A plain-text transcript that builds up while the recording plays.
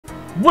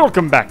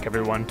Welcome back,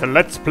 everyone, to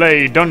Let's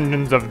Play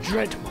Dungeons of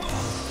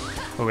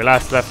Dredmor. When we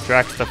last left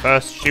Drax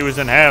first, she was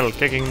in hell,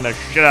 kicking the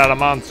shit out of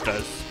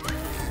monsters,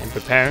 and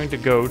preparing to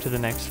go to the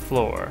next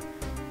floor.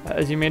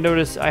 As you may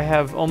notice, I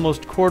have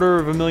almost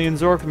 250,000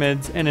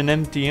 ZORKMIDS and an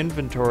empty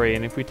inventory,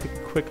 and if we take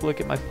a quick look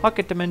at my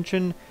pocket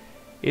dimension,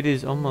 it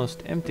is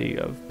almost empty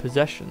of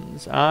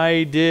possessions.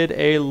 I did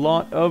a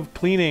lot of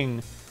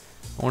cleaning.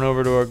 I went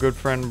over to our good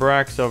friend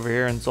Brax over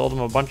here and sold him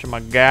a bunch of my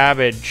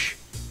garbage.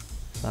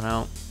 So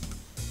now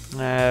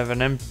I have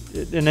an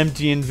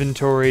empty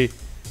inventory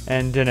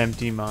and an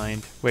empty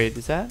mind. Wait,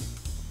 is that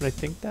what I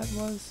think that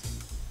was?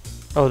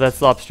 Oh,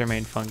 that's lobster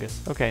mane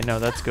fungus. Okay, no,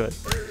 that's good.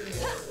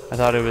 I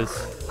thought it was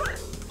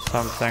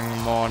something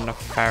more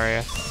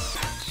nefarious.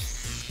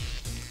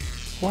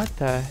 What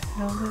the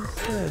hell is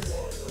this?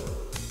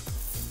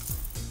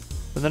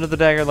 With another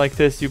dagger like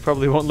this, you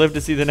probably won't live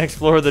to see the next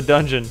floor of the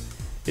dungeon.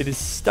 It is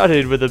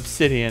studded with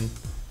obsidian.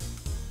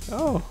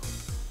 Oh.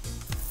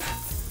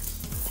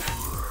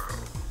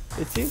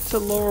 It seems to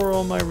lower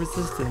all my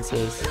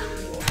resistances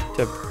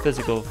to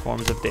physical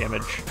forms of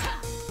damage.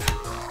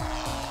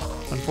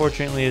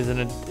 Unfortunately,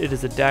 it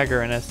is a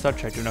dagger, and as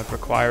such, I do not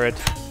require it.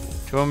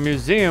 To a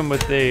museum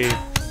with a...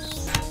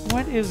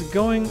 What is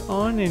going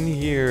on in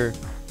here?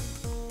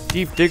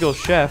 Deep Diggle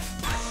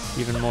Chef.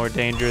 Even more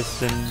dangerous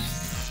than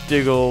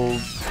Diggle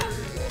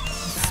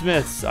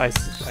Smiths, I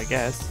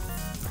guess.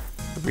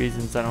 For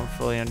reasons I don't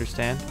fully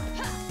understand.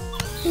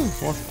 Ooh,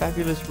 more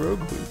fabulous rogue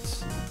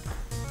boots.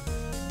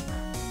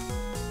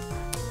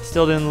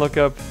 Still didn't look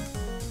up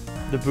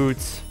the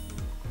boots.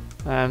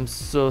 I'm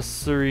so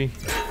sorry.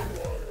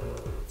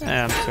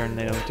 I'm certain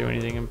they don't do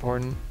anything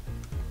important.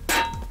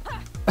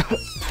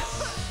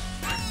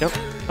 Yep,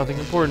 nothing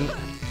important.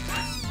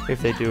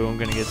 If they do, I'm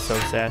gonna get so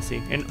sassy.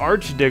 An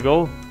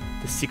Archdiggle,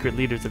 the secret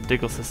leaders of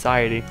Diggle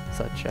Society,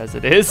 such as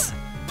it is.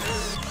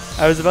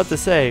 I was about to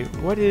say,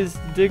 what is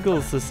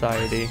Diggle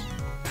Society?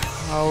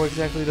 How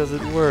exactly does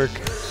it work?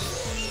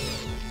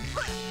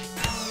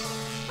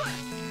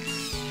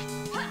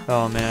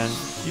 Oh man,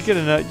 you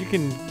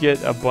can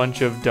get a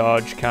bunch of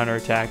dodge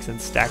counterattacks and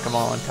stack them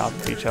all on top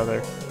of each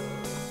other.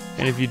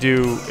 And if you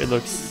do, it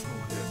looks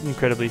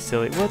incredibly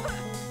silly. What?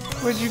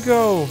 Where'd you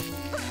go?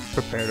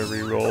 Prepare to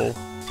re-roll.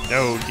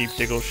 No, Deep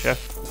Diggle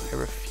Chef. I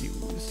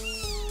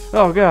refuse.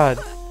 Oh god.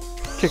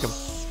 Kick him.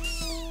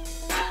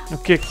 No,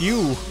 kick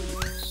you.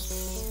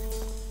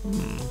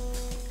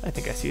 I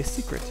think I see a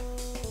secret.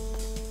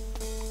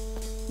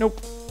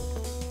 Nope.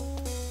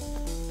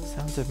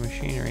 Sounds of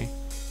machinery.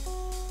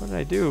 What did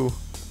I do?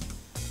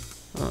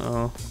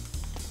 Uh-oh.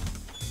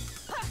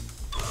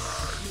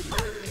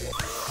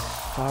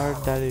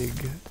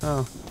 Fardarig. Oh.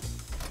 I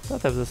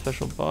thought that was a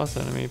special boss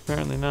enemy.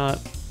 Apparently not.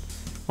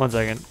 1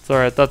 second.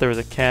 Sorry, I thought there was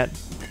a cat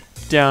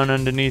down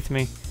underneath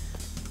me.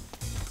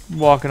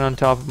 Walking on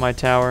top of my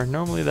tower.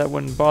 Normally that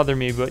wouldn't bother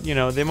me, but you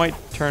know, they might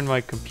turn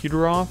my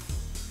computer off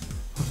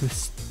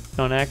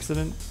on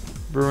accident,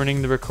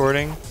 ruining the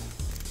recording,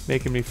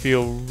 making me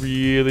feel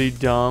really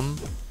dumb,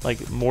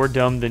 like more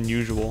dumb than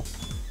usual,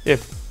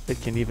 if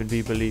it can even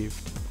be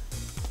believed.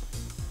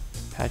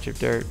 Patch of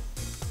dirt.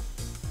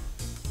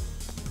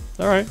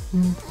 Alright.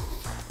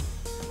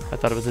 I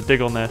thought it was a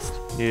diggle nest.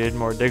 Needed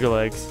more diggle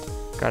eggs.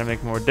 Gotta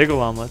make more diggle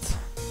omelets.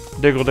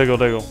 Diggle, diggle,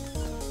 diggle.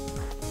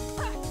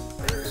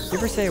 You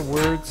ever say a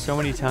word so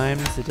many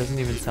times it doesn't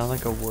even sound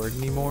like a word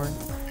anymore?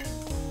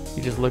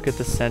 You just look at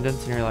the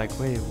sentence and you're like,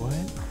 wait,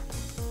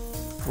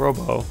 what?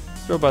 Robo.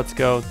 Robots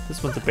go.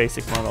 This one's a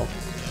basic model.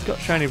 It's got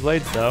shiny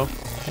blades though,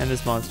 and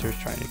this monster is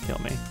trying to kill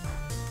me.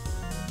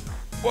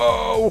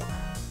 Whoa!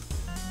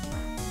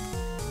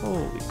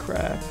 Holy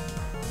crap.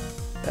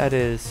 That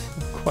is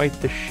quite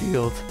the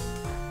shield.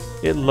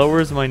 It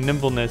lowers my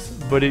nimbleness,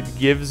 but it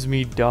gives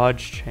me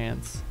dodge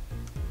chance.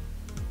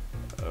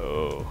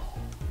 Oh.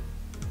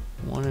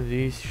 One of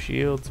these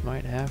shields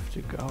might have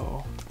to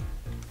go.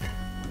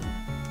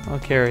 I'll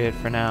carry it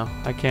for now.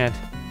 I can't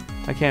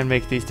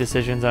make these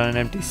decisions on an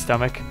empty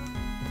stomach.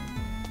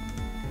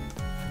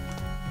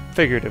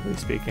 Figuratively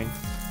speaking.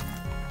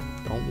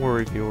 Don't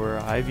worry, viewer.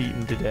 I've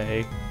eaten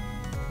today.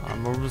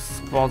 I'm a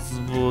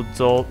responsible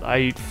adult. I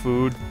eat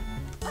food.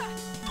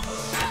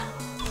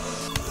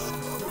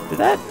 Did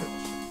that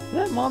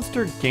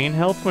monster gain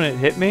health when it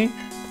hit me?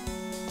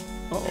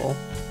 Uh-oh.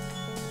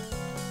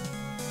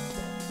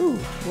 Ooh,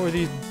 more of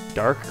these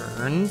dark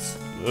urns.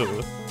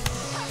 Ugh.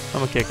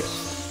 I'm gonna kick it.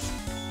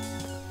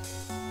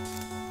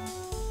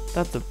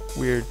 That's a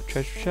weird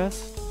treasure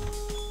chest.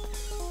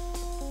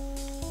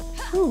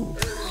 Ooh.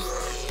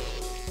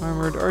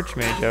 Armored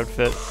Archmage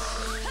outfit.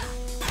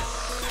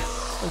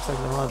 Looks like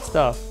a lot of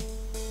stuff.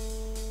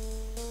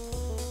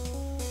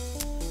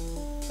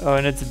 Oh,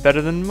 and it's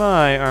better than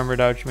my Armored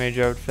Archmage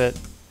outfit.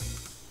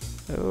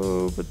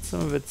 Oh, but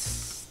some of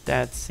its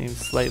stats seem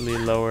slightly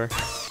lower.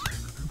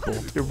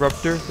 Bolt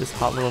Eruptor, this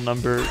hot little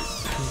number,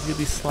 can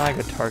really slag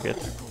a target.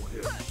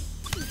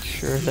 It's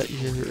sure that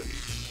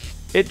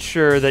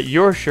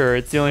you're sure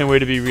it's the only way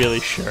to be really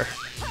sure.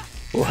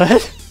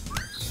 What?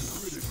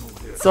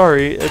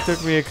 Sorry, it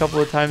took me a couple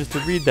of times to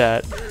read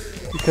that,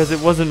 because it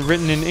wasn't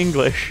written in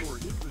English.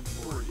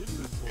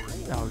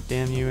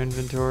 Damn you,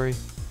 inventory.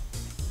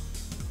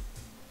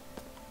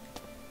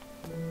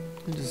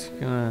 I'm just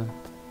gonna...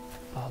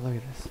 Oh, look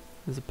at this.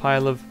 There's a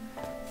pile of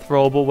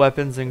throwable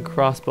weapons and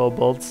crossbow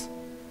bolts.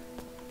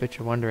 Bet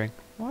you're wondering,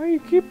 why are you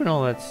keeping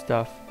all that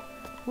stuff?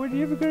 What are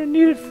you ever gonna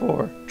need it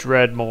for?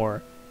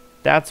 Dredmor.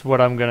 That's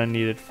what I'm gonna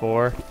need it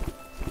for.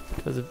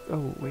 Because of...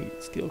 Oh,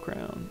 wait. Steel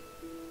crown.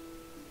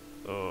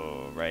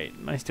 Oh, right.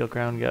 My steel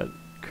crown got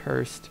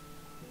cursed.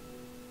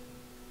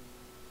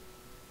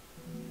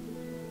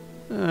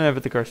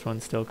 But the cursed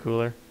one's still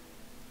cooler.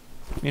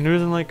 I mean, who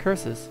doesn't like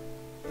curses?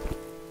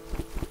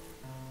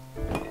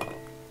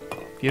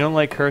 If you don't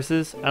like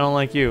curses, I don't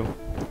like you.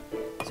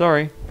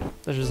 Sorry.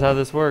 That's just how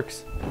this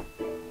works.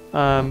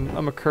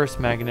 I'm a curse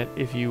magnet,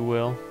 if you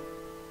will.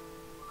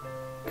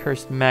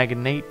 Cursed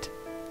magnate,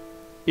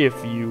 if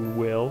you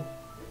will.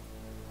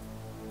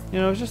 You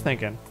know, I was just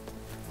thinking,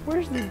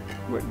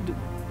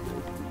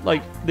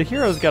 like, the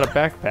hero's got a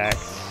backpack,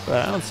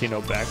 but I don't see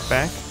no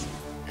backpack.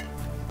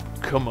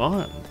 Come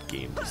on,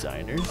 game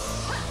designers.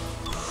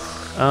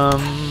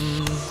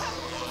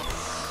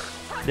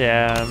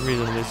 Yeah, I'm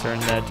reasonably certain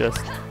that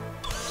just...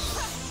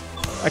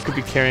 I could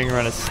be carrying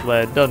around a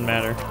sled, doesn't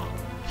matter.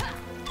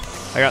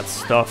 I got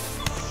stuff.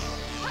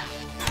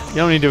 You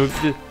don't need to...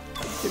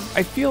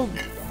 I feel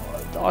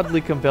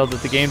oddly compelled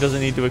that the game doesn't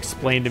need to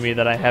explain to me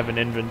that I have an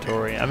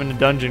inventory. I'm in a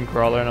dungeon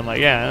crawler and I'm like,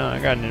 yeah, I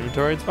got an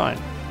inventory, it's fine.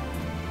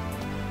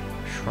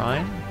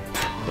 Shrine?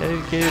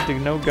 Dedicated to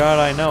no god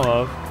I know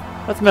of.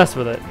 Let's mess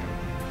with it.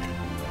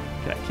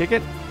 Can I kick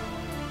it?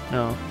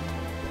 No.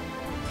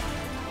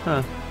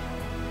 Huh.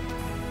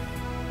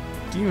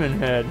 Demon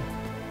head.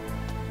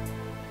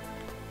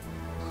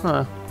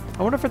 Huh.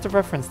 I wonder if it's a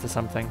reference to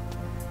something.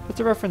 If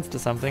it's a reference to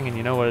something and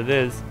you know what it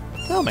is,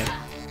 tell me.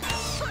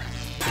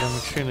 But I'm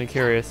extremely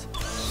curious.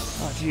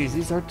 Oh jeez,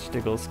 these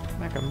archdiggles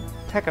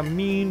pack a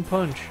mean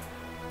punch.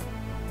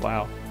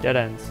 Wow, dead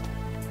ends.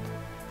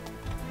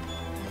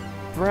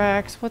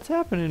 Brax, what's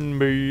happening,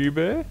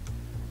 baby?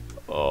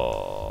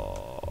 Oh,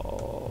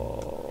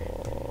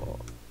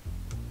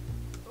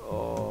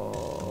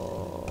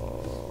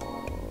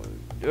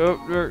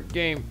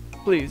 game,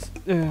 please.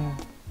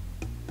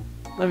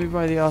 Let me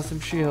buy the awesome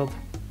shield.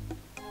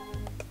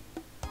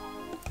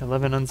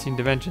 11 unseen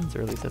dimensions,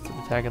 or at least that's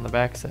what the tag on the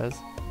back says.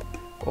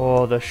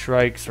 Oh, the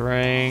Shrike's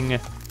ring.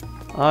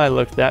 I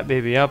looked that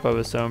baby up. I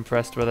was so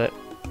impressed with it.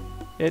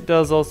 It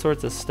does all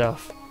sorts of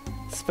stuff,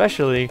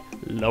 especially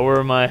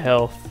lower my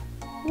health.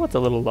 What's a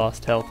little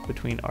lost health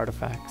between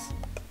artifacts?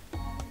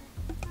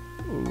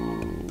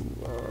 Ooh,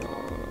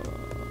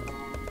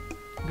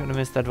 I'm gonna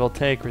miss that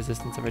voltaic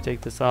resistance if I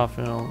take this off,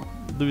 and I'll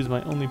lose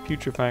my only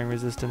putrefying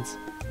resistance.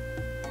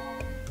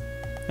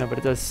 No, but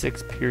it does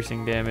 6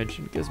 piercing damage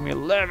and gives me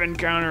 11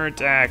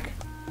 counterattack.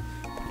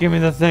 Give me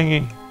the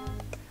thingy.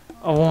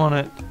 I want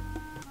it.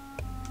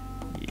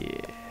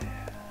 Yeah.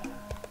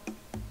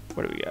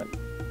 What do we got?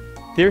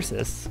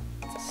 Thyrsus.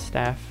 It's a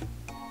staff.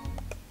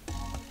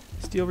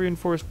 Steel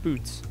reinforced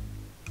boots.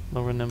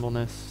 Lower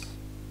nimbleness.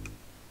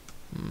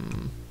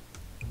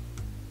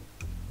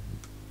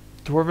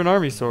 Dwarven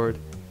army sword.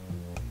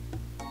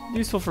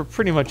 Useful for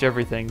pretty much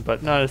everything,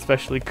 but not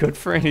especially good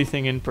for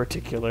anything in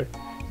particular.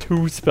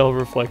 2 spell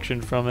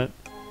reflection from it.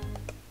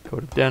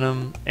 Coat of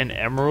denim. An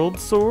emerald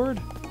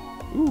sword?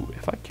 Ooh,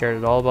 if I cared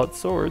at all about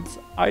swords,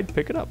 I'd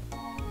pick it up.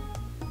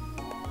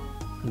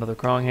 Another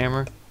Krong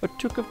hammer. A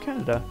Took of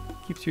Canada.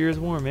 Keeps your ears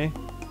warm, eh?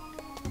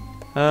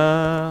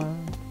 I'll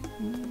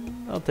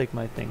take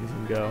my things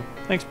and go.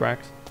 Thanks,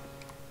 Brax.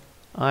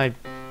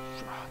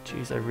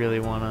 Jeez, I really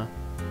want to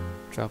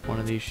drop one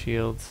of these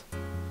shields.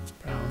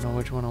 But I don't know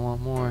which one I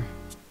want more.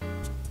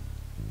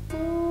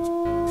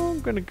 I'm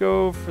going to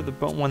go for the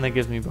one that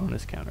gives me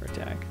bonus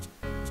counterattack.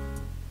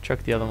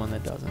 Chuck the other one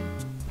that doesn't.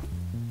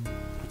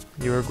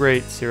 You were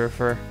great,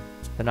 Seraphir.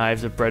 The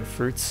knives of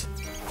breadfruits.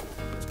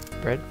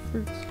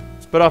 Breadfruits?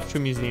 But off to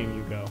a museum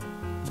you go.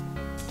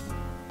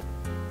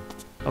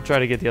 I'll try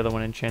to get the other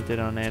one enchanted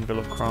on Anvil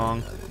of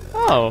Krong.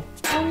 Oh,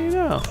 how do you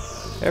know?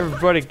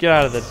 Everybody get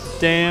out of the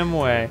damn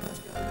way.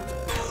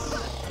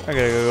 I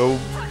gotta go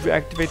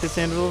activate this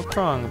Anvil of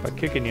Krong by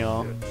kicking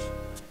y'all.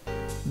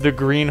 The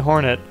Green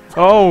Hornet.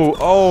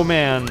 Oh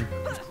man.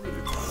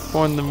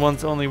 Born them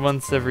once, only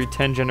once every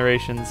 10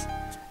 generations.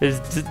 Is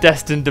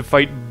destined to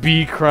fight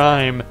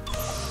B-Crime.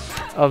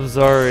 I'm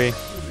sorry,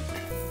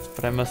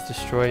 but I must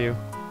destroy you.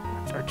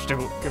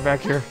 Archdevil, get back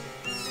here.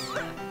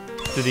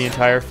 Through the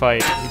entire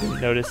fight, you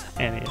didn't notice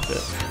any of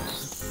it.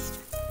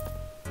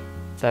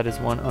 That is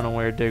one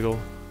unaware Diggle.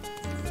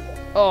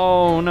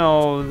 Oh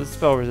no, the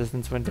spell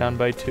resistance went down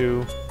by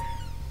 2.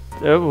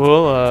 It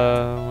will,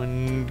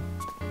 when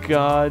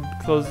God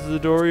closes the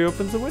door, he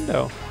opens the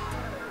window.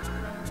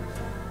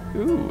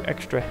 Ooh,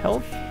 extra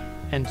health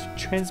and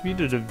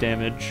transmutative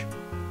damage.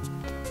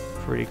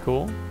 Pretty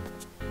cool.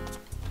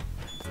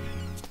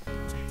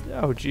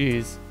 Oh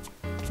jeez.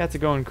 Cats are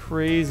going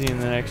crazy in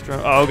the next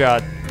room. Oh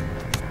god.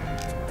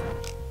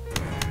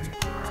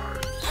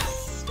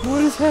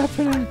 What is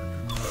happening?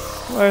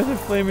 Why are the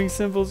flaming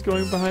symbols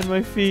going behind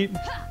my feet?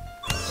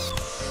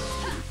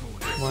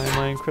 Why am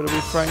I incredibly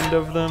frightened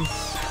of them?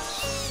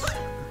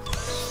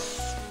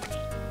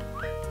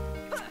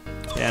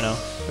 Dano,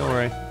 don't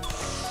worry.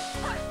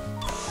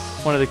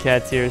 One of the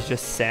cats here is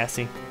just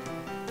sassy.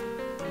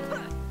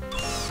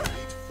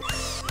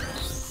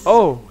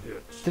 Oh!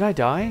 Did I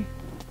die?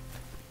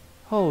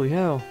 Holy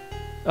hell.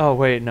 Oh,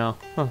 wait, no.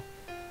 Huh.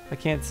 I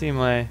can't see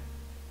my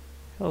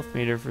health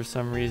meter for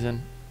some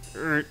reason.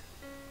 Just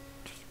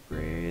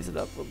raise it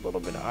up a little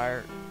bit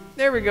higher.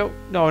 There we go.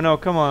 No, no,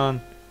 come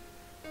on.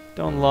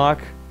 Don't lock.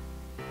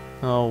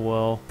 Oh,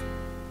 well.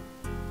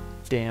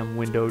 Damn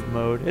windowed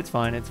mode. It's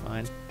fine, it's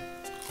fine.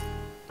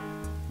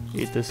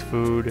 Eat this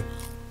food.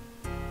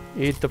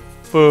 Eat the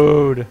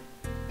food.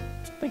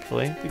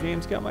 Thankfully, the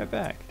game's got my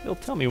back. It'll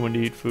tell me when to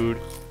eat food.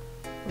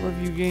 I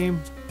love you,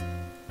 game.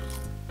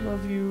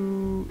 Love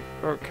you.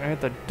 Or can I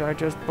hit the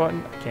digest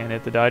button? I can't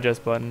hit the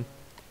digest button.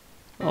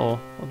 Oh,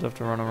 I'll just have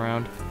to run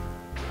around.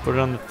 Put it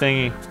on the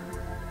thingy.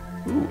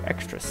 Ooh,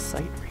 extra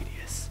sight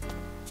radius.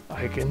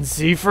 I can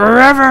see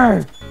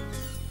forever!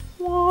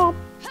 Womp.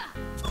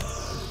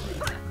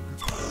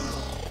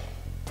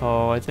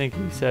 Oh, I think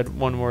he said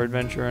one more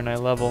adventure and I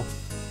level.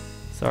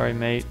 Sorry,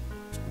 mate.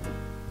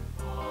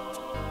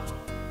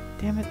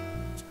 Damn it.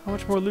 How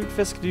much more loot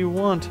fisk do you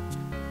want?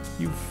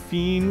 You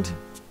fiend.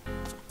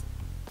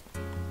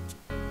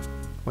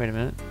 Wait a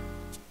minute.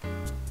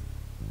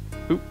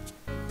 Oop.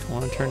 I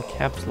want to turn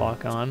caps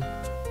lock on.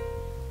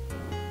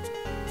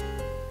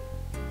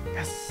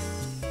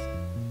 Yes.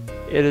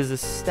 It is a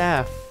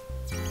staff.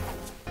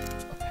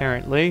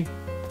 Apparently.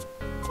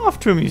 Off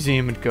to a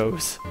museum it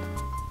goes.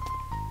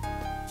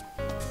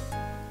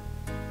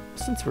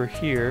 Since we're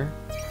here.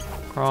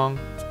 Wrong.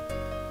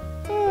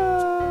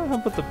 How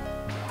about the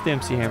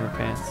MC Hammer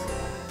Pants?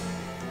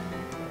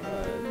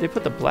 They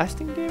put the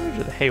blasting damage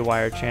or the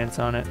haywire chance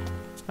on it?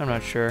 I'm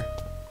not sure.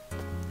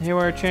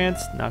 Haywire chance,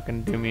 not gonna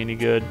do me any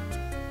good.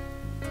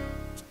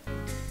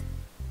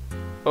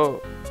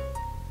 Oh.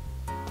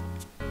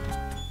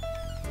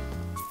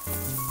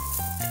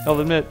 I'll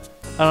admit,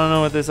 I don't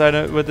know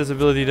what this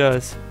ability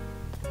does.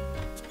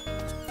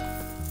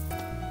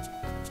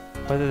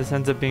 Whether this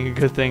ends up being a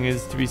good thing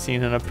is to be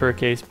seen on a per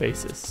case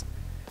basis.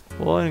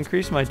 Well, it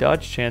increased my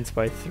dodge chance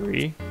by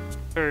 3.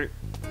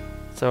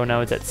 So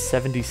now it's at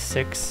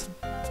 76.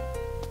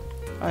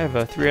 I have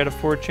a 3 out of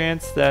 4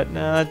 chance that,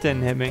 nah, that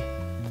didn't hit me.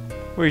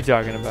 What are you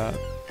talking about?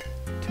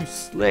 Too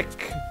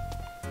slick.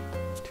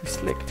 Too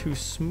slick, too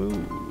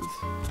smooth.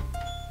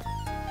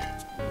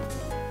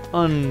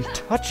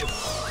 Untouchable.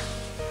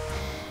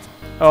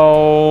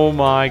 Oh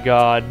my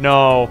god,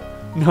 no.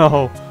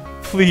 No.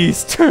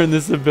 Please turn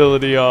this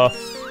ability off.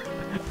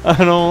 I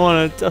don't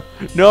want to.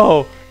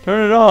 No,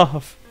 turn it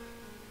off.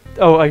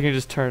 Oh, I can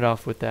just turn it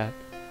off with that.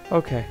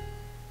 Okay.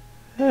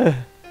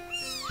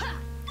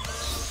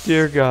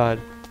 Dear God.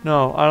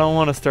 No, I don't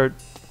want to start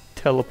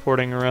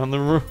teleporting around the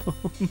room.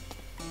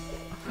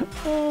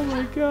 Oh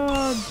my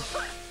God.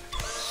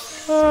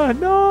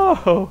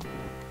 No.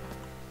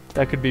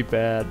 That could be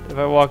bad. If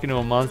I walk into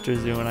a monster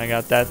zoo and I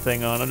got that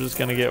thing on, I'm just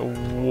going to get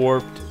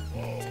warped.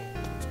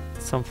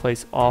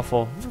 Someplace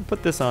awful. I'm gonna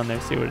put this on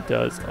there, see what it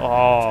does.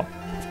 Oh,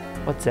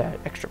 what's that?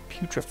 Extra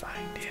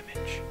putrefying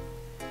damage.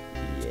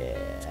 Yeah,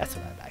 that's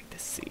what I like to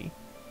see.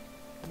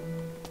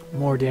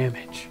 More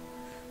damage.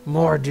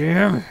 More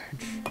damage.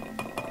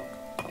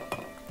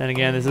 Then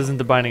again, this isn't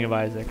the Binding of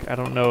Isaac. I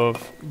don't know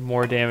if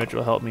more damage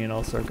will help me in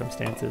all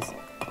circumstances.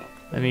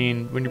 I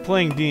mean, when you're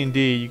playing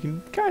D&D, you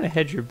can kind of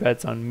hedge your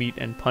bets on meat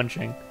and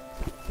punching.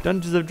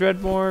 Dungeons of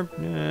Dredmor,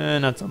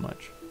 not so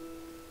much.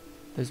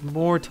 There's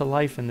more to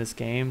life in this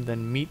game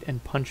than meat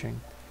and punching.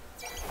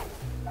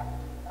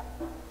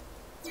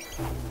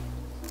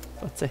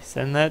 Let's say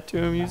send that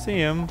to a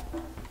museum.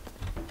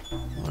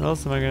 What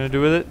else am I gonna do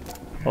with it?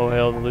 Oh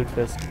hell, the loot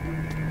fist.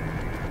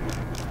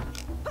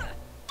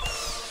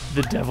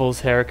 The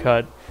devil's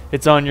haircut.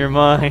 It's on your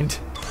mind.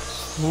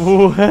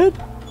 What?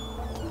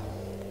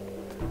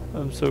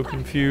 I'm so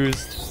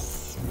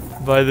confused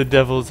by the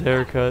devil's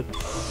haircut.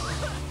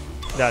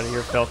 Get out of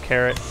here, fell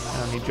carrot.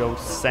 I don't need your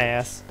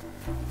sass.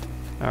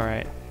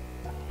 Alright.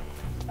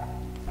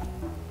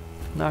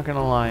 Not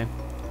gonna lie.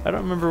 I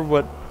don't remember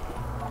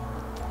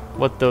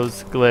what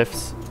those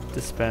glyphs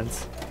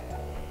dispense.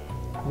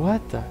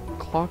 What the?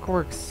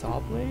 Clockwork saw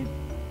blade?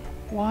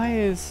 Why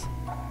is...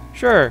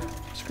 Sure,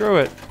 screw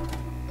it.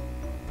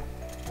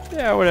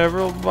 Yeah, whatever,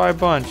 I'll buy a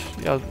bunch.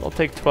 Yeah, I'll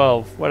take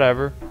 12,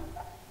 whatever.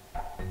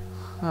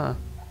 Huh.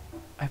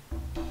 I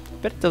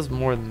bet it does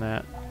more than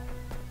that.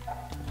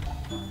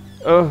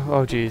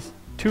 Oh geez.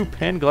 2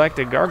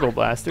 Pan-Galactic Gargle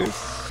Blasters?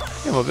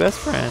 You're my best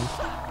friend.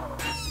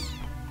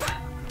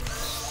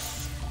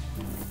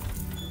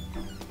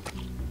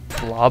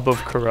 Blob of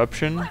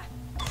Corruption?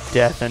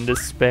 Death and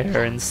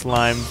despair in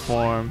slime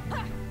form.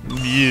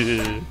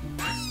 Yeah.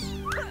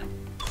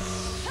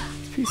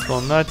 Peaceful,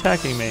 not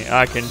attacking me.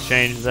 I can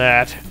change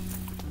that.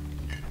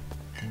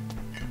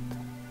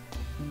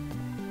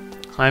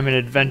 I'm an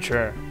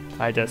adventurer.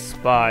 I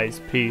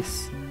despise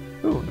peace.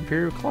 Ooh, an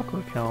Imperial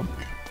Clockwork Helm.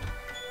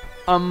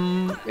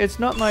 It's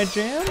not my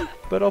jam,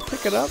 but I'll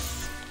pick it up.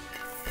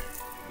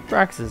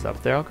 Brax is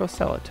up there. I'll go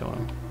sell it to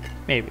him.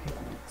 Maybe.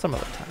 Some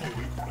other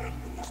time.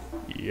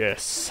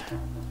 Yes.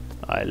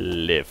 I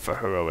live for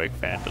heroic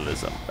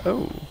vandalism.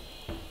 Oh.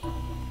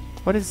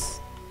 What is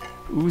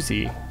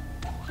oozy?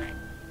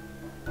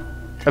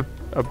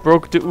 I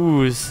broke the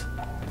ooze.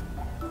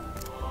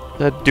 Does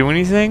that do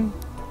anything?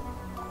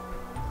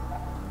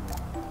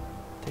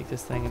 Take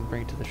this thing and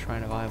bring it to the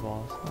Shrine of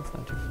Eyeballs. That's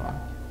not too far.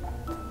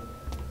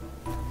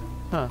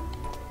 Huh.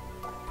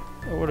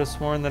 I would have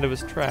sworn that it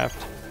was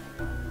trapped.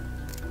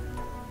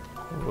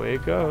 Away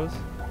it goes.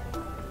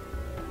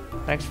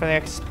 Thanks for the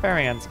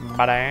experience,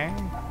 buddy.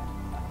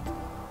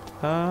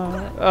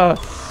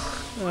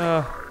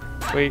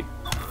 Wait.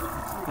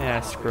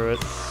 Yeah, screw it.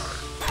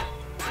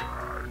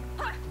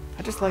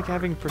 I just like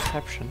having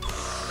perception.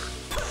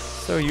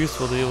 So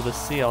useful to be able to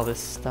see all this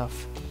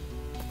stuff.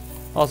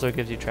 Also, it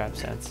gives you trap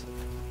sense,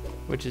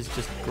 which is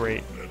just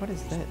great. What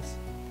is this?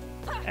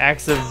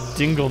 Axe of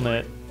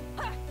Dinglenet,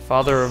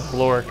 father of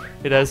Blork.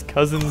 It has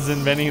cousins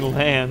in many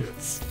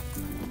lands.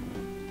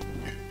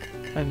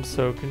 I'm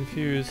so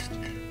confused.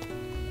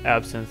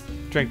 Absinthe.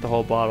 Drink the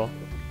whole bottle.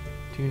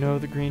 Do you know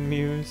the Green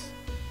Muse?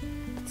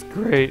 It's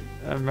great.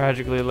 I'm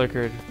magically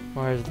liquored.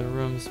 Why is the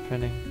room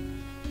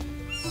spinning?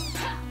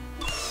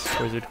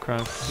 Wizard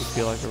crunk. You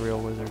feel like a real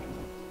wizard.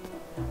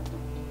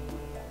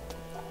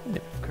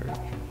 Nip of courage.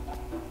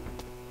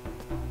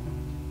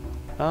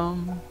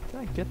 Did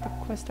I get the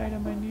quest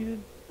item I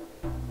needed?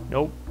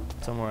 Nope.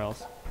 Somewhere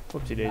else.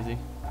 Whoopsie daisy.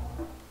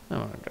 I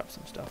want to drop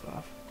some stuff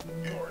off.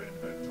 Your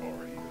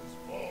inventory is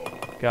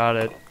full. Got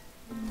it.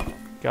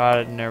 Got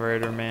it,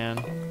 narrator man.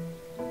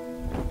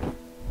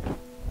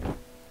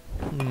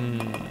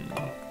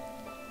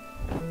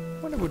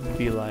 What it would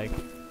be like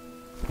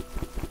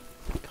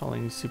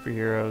calling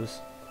superheroes.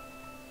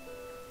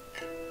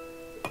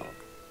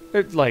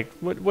 Like,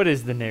 what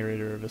is the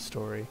narrator of a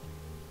story?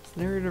 Is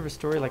the narrator of a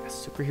story like a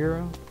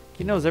superhero?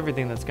 He knows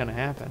everything that's gonna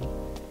happen.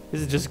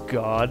 Is it just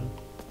God?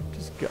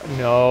 Just God?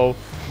 No.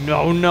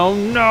 No, no,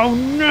 no,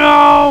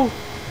 no!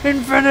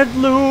 Infinite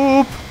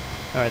loop!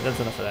 Alright, that's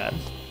enough of that.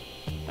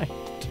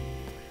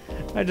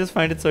 I just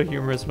find it so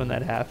humorous when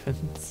that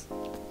happens.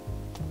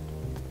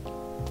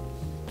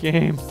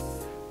 Game,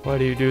 why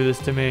do you do this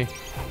to me?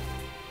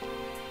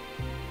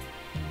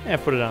 Yeah,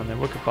 put it on there.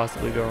 What could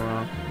possibly go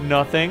wrong?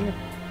 Nothing.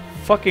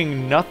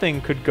 Fucking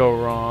nothing could go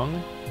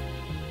wrong.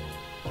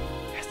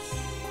 Yes.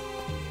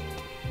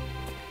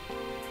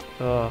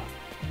 Ugh.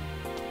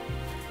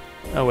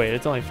 Oh wait,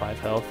 it's only 5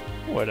 health.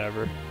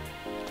 Whatever.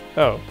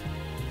 Oh.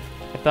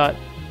 I thought...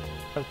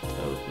 That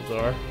was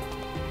bizarre.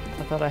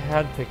 I thought I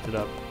had picked it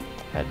up.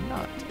 Had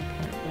not,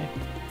 apparently.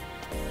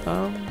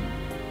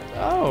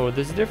 Oh,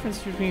 there's a difference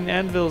between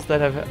anvils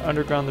that have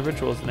undergone the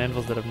rituals and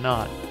anvils that have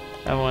not.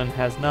 That one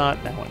has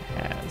not, that one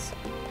has.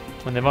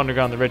 When they've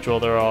undergone the ritual,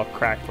 they're all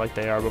cracked like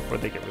they are before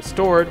they get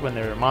restored when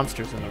there are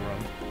monsters in the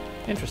room.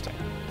 Interesting.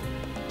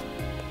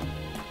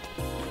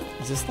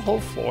 Is this the whole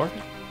floor?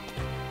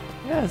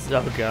 Yes,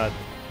 oh god.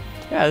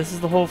 Yeah, this is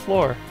the whole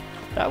floor.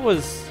 That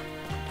was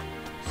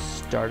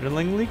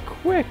startlingly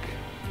quick.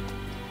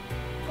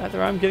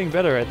 Either I'm getting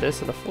better at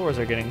this or the floors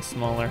are getting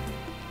smaller.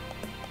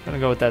 I'm gonna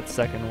go with that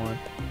second one.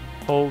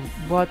 Oh,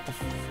 what the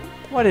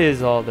what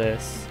is all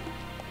this?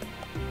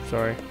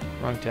 Sorry,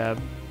 wrong tab.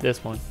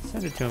 This one.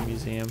 Send it to a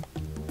museum.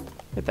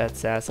 Get that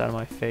sass out of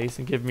my face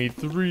and give me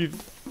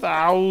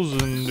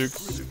 3,000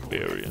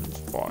 experience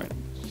points.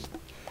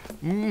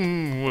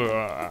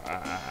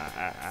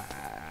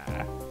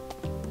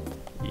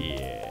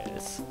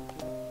 Yes.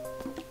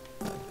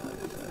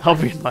 I'll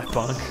be in my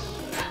bunk.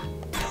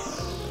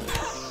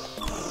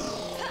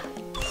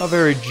 How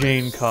very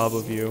Jane Cobb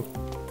of you.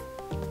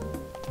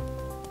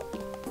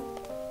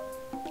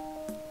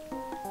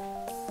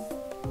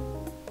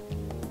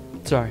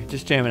 Sorry,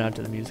 just jamming out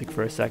to the music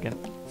for a second.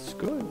 It's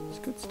good. It's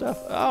good stuff.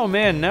 Oh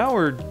man, now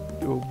we're...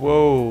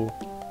 Whoa.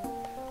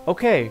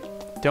 Okay.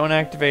 Don't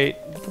activate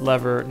the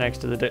lever next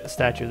to the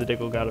statue of the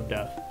Diggle God of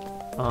Death.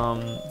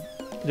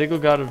 The Diggle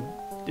God of...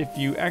 If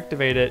you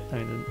activate it... I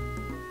mean...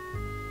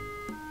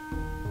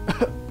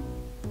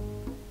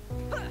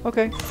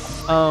 Okay.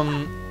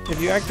 If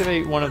you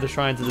activate one of the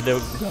shrines of the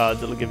Diggle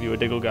Gods, it'll give you a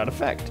Diggle God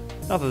effect.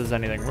 Not that there's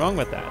anything wrong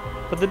with that.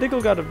 But the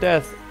Diggle God of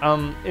Death,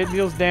 it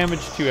deals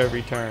damage to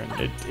every turn.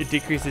 It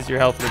decreases your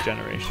health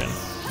regeneration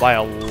by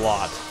a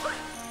lot.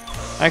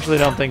 I actually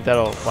don't think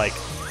that'll, like,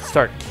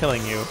 start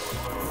killing you.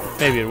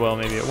 Maybe it will,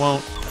 maybe it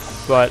won't.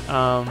 But,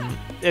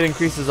 it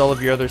increases all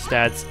of your other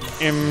stats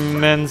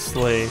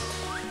immensely.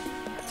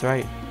 That's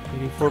right,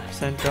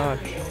 84%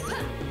 dodge.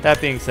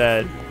 That being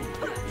said,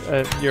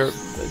 your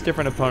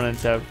different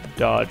opponents have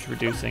dodge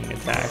reducing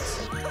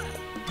attacks.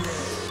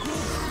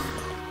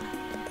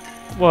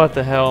 What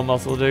the hell,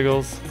 Muscle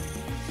Diggles?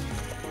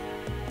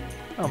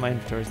 Oh, my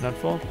inventory's not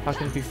full. How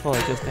can it be full?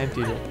 I just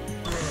emptied it.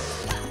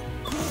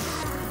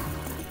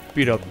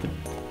 Beat up the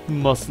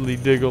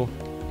muscly Diggle.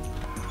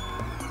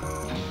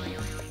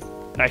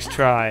 Nice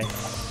try.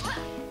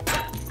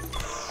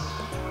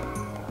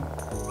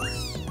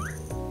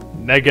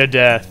 Mega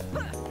Death.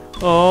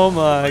 Oh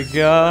my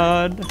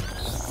god.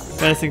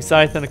 Menacing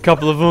Scythe and a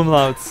couple of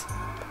umlauts.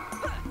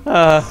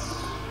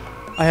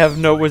 I have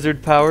no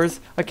wizard powers.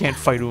 I can't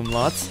fight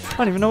umlauts. I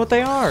don't even know what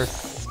they are.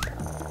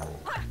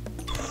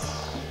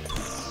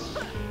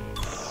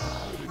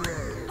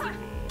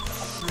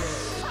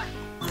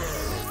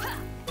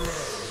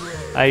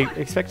 I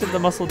expected the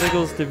muscle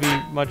diggles to be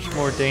much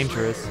more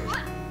dangerous.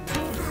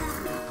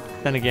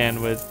 Then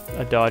again, with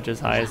a dodge as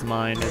high as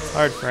mine, it's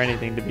hard for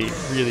anything to be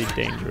really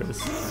dangerous.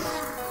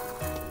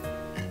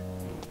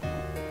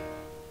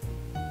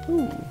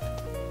 Ooh.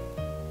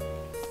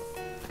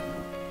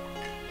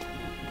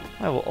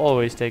 I will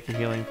always take a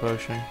healing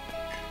potion.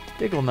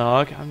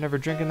 Digglenog, I'm never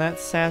drinking that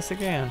sass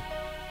again.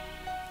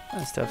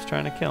 That stuff's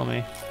trying to kill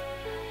me.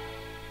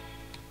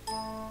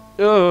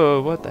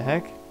 Oh, what the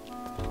heck?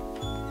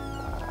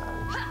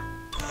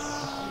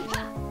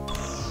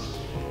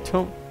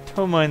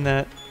 Don't mind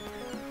that.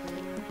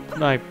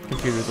 My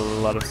computer's a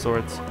little out of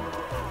sorts.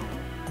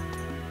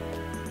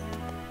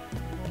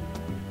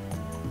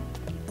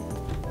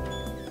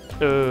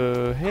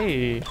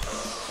 Hey.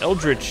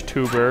 Eldritch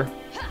Tuber.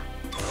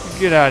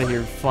 Get out of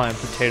here, flying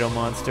potato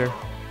monster.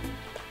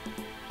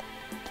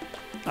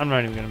 I'm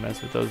not even gonna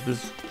mess with those.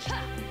 This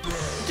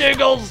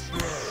Diggles!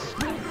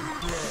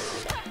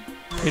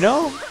 You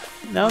know,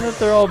 now that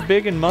they're all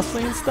big and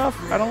muscly and stuff,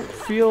 I don't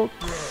feel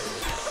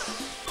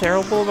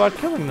terrible about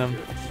killing them.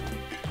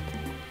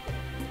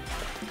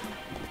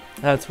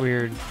 That's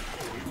weird.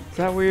 Is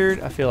that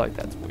weird? I feel like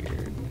that's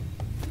weird.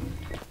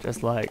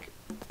 Just like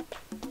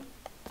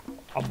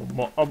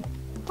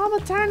I'm a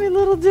tiny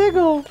little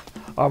Diggle.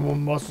 I'm a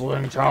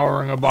muscling,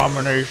 towering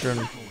abomination.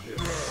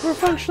 We're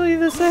functionally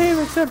the same,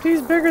 except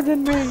he's bigger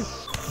than me.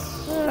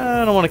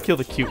 I don't want to kill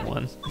the cute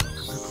one.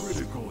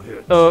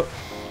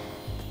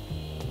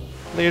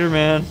 Later,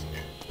 man.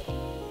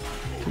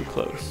 Too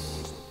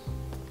close.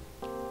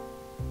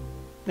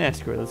 Nah,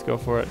 screw it. Let's go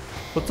for it.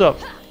 What's up?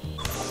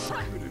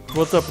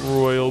 What's up,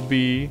 Royal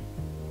Bee?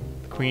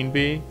 Queen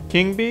Bee?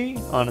 King Bee?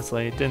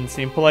 Honestly, it didn't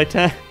seem polite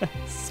to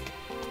ask.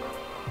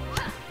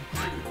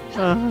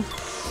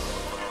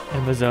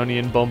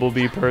 Amazonian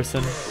bumblebee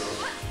person.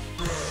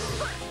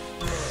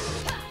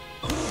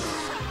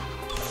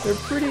 They're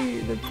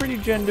pretty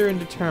gender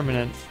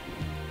indeterminate.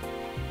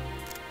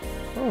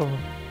 Oh.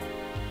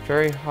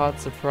 Very hot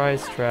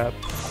surprise trap.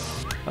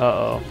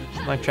 Uh-oh.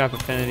 My trap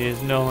affinity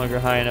is no longer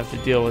high enough to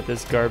deal with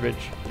this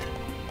garbage.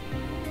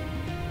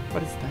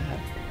 What is that?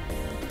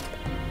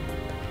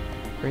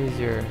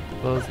 Brazier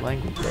blows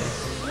languidly.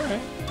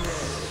 Alright.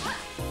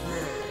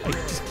 I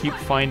just keep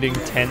finding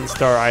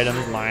 10-star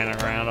items lying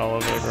around all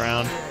over the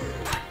ground.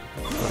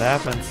 That's what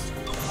happens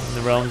in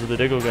the realms of the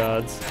Diggle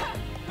gods.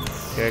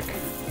 Kick.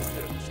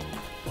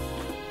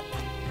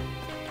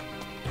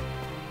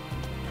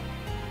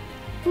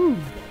 Whew.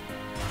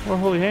 More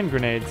holy hand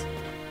grenades.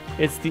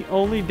 It's the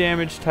only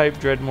damage type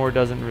Dredmor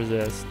doesn't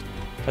resist,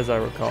 as I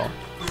recall.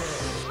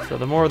 So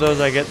the more of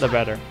those I get, the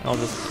better. I'll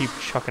just keep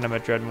chucking them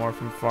at Dredmor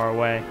from far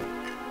away.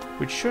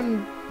 Which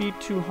shouldn't be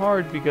too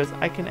hard because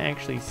I can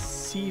actually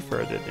see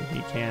further than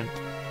he can.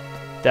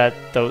 That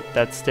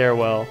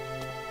stairwell.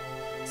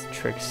 It's a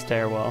trick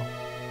stairwell.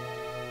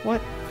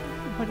 What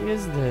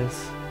is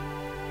this?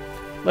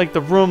 Like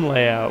the room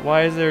layout.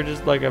 Why is there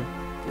just like a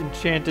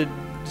enchanted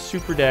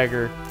super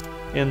dagger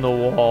in the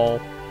wall?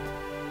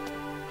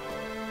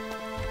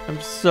 I'm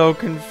so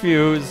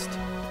confused.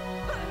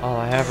 All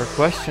I have are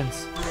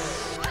questions.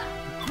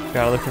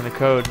 Gotta look in the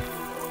code.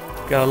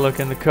 Gotta look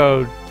in the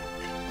code.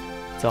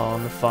 It's all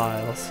in the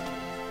files.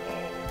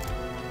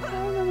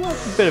 I'm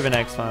a bit of an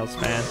X-Files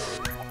fan.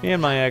 Me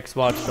and my ex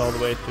watched all the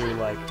way through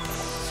like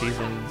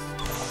seasons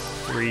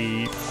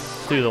 3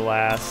 through the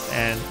last,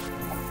 and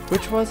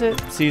which was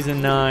it?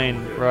 Season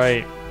 9,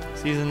 right?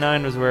 Season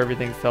 9 was where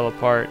everything fell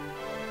apart.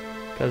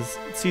 Because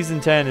season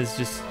 10 is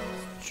just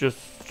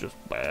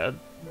bad.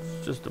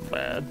 It's just a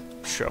bad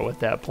show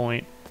at that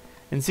point.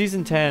 In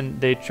season 10,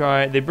 they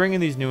bring in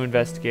these new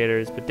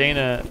investigators,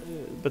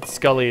 but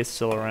Scully is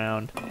still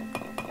around.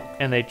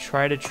 And they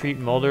try to treat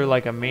Mulder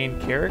like a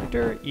main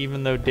character,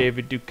 even though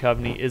David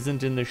Duchovny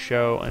isn't in the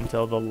show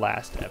until the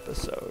last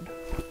episode.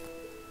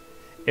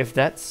 If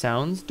that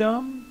sounds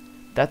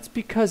dumb, that's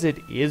because it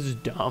is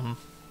dumb.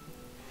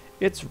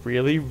 It's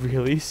really,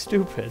 really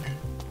stupid.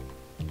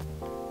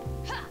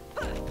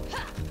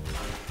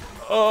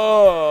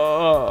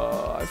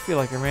 Oh, I feel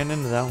like I ran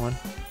into that one.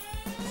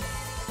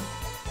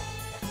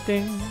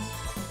 Ding.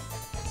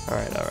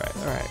 Alright,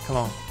 come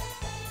on.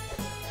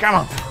 Come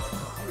on!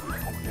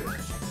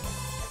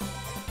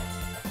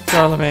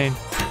 Charlemagne.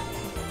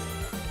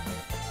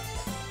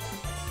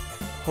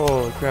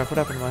 Holy crap, what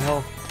happened to my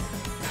health?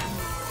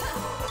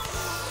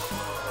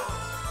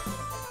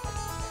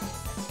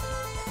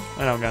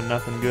 I don't got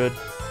nothing good.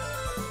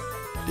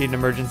 Need an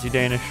emergency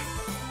Danish.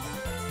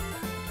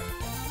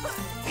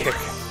 Kick.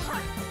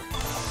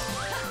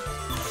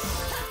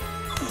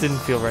 Didn't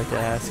feel right to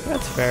ask.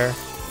 That's fair.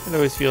 It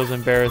always feels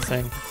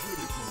embarrassing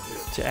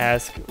to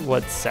ask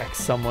what sex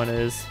someone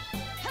is.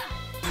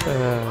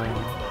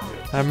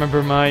 I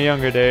remember my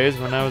younger days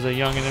when I was a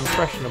young and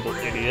impressionable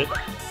idiot.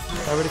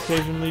 I would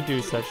occasionally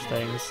do such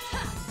things.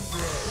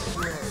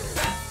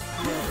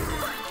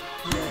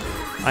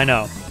 I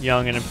know,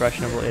 young and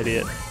impressionable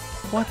idiot.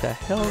 What the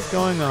hell is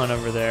going on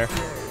over there?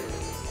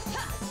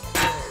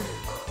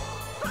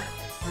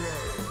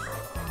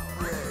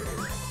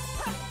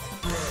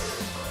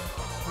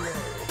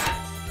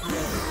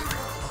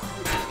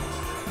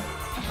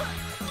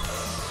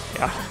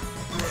 Yeah.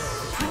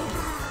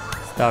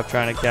 Stop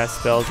trying to cast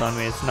spells on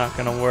me, it's not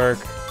gonna work.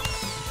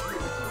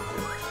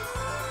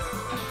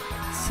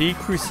 Sea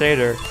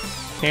Crusader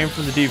came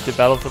from the deep to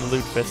battle for the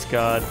Loot Fist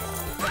God.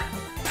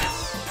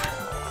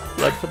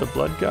 Blood for the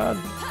Blood God?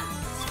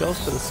 Skulls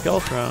for the Skull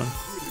Throne.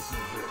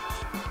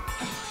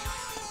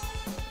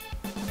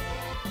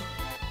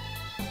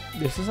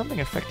 This is something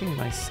affecting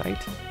my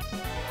sight?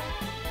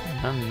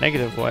 Not in a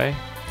negative way.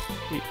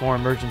 Eat more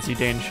emergency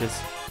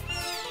danishes.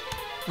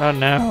 Oh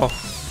no.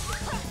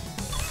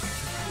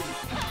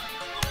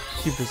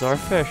 You bizarre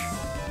fish.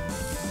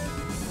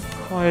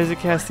 Why is it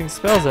casting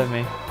spells at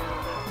me?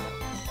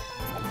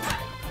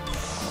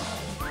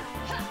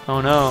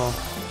 Oh no.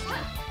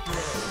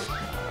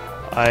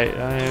 I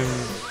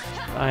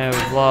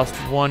have lost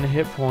 1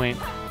 hit point.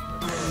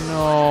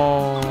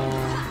 No.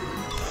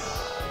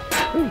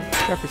 Ooh,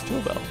 Shepherd's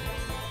Tool Belt.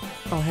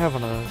 Oh, I have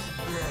one of those.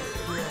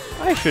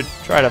 I should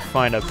try to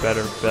find a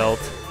better belt.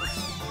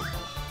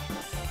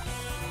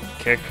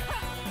 Kick.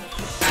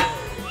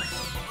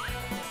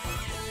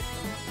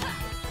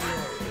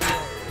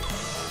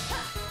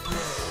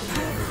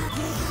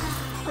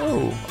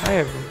 Oh, I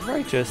have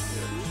righteous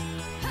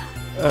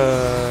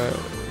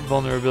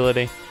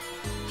vulnerability.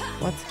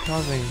 What's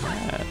causing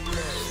that?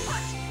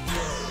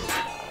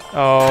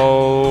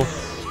 Oh,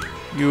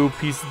 you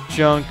piece of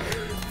junk.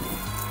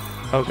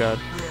 Oh god.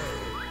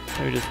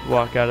 Let me just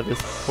walk out of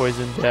this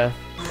poison death.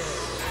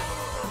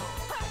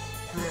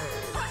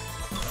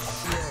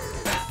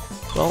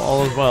 Well,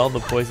 all is well. The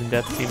poison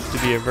death seems to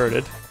be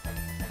averted.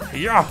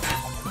 Yeah.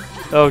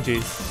 Oh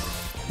jeez.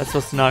 That's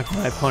supposed to knock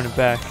my opponent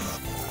back.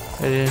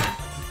 I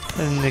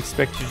didn't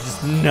expect you to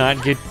just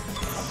not get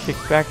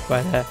kicked back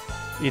by that.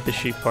 Eat the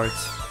sheep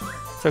parts.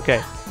 It's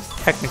okay. It's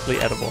technically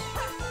edible.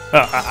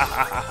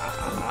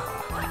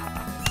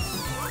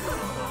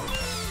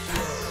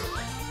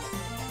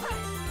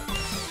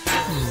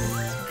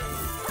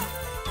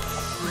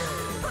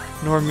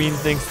 Nor mean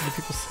things that the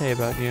people say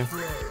about you.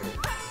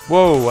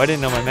 Whoa, I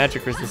didn't know my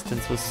magic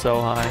resistance was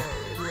so high.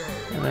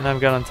 And then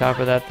I've got on top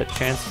of that the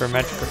chance for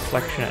magic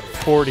reflection at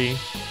 40.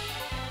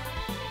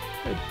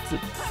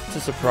 It's a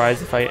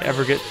surprise if I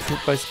ever get hit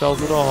by spells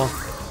at all.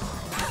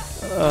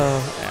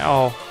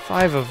 Ow.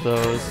 5 of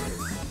those.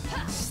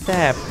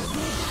 Stab.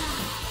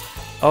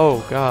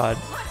 Oh god.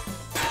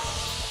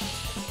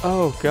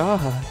 Oh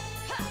god.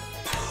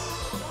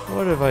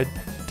 What have I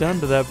done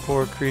to that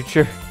poor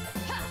creature?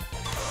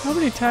 How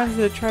many times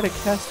did it try to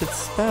cast its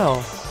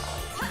spell?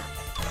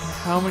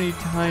 How many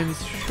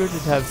times should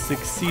it have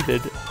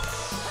succeeded?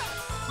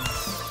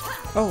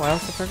 Oh, I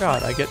also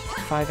forgot. I get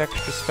 5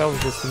 extra spell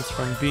resistance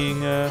from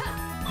being a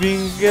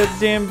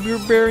goddamn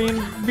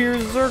barbarian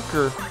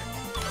berserker.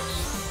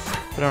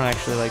 I don't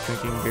actually like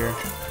drinking beer.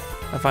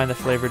 I find the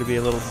flavor to be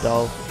a little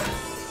dull.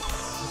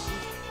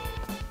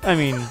 I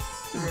mean,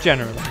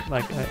 generally.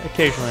 Like,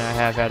 occasionally I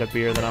have had a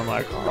beer that I'm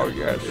like, oh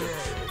yes,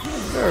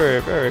 very,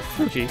 very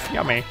fruity,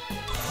 yummy.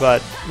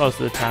 But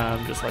most of the time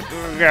I'm just like,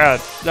 oh god,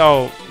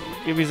 no,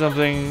 give me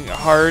something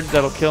hard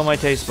that'll kill my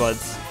taste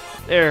buds.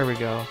 There we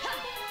go.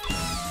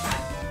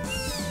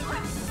 I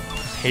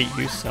hate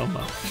you so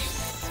much.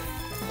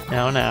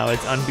 Now,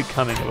 it's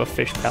unbecoming of a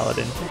fish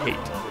paladin to hate.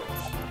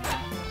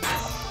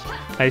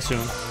 I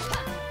assume.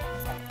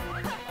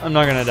 I'm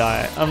not gonna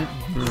die. I'm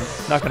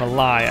not gonna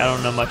lie, I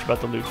don't know much about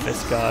the Loot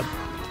Fist God.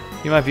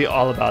 He might be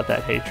all about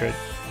that hatred.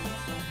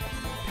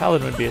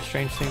 Paladin would be a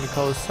strange thing to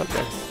call his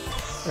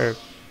subjects. Or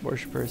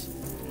worshippers.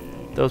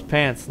 Those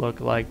pants look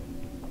like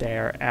they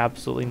are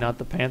absolutely not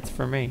the pants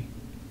for me.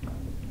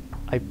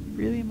 I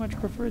really much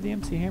prefer the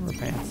MC Hammer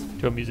pants.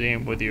 To a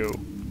museum with you.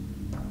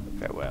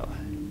 Farewell.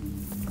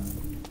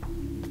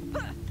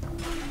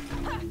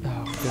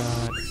 Oh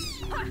god.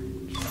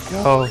 Just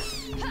go.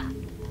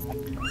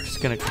 Just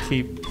gonna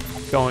keep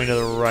going to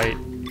the right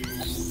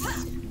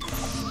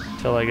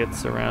until I get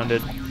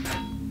surrounded.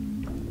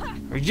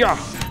 Yeah.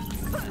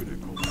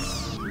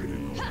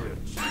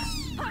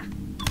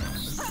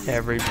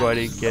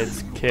 Everybody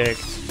gets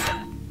kicked.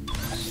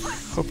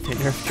 Hope they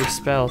nerfed your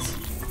spells.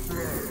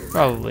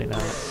 Probably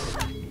not.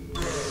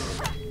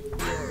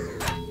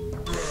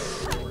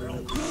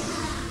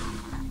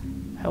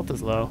 Health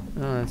is low.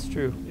 Oh, that's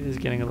true. It is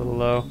getting a little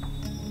low.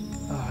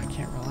 Oh, I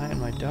can't rely on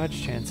my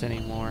dodge chance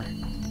anymore.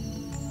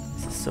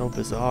 This is so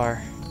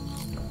bizarre.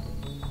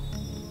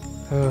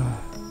 Gotta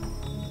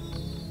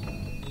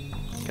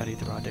eat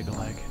the raw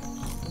diggle egg.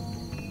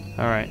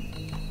 Alright.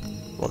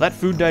 Well, that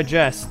food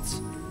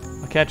digests.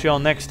 I'll catch you all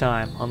next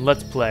time on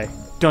Let's Play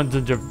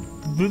Dungeons of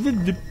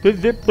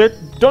Dredmor.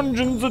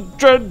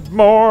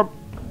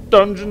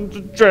 Dungeons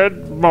of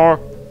Dredmor.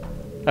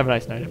 Have a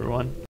nice night, everyone.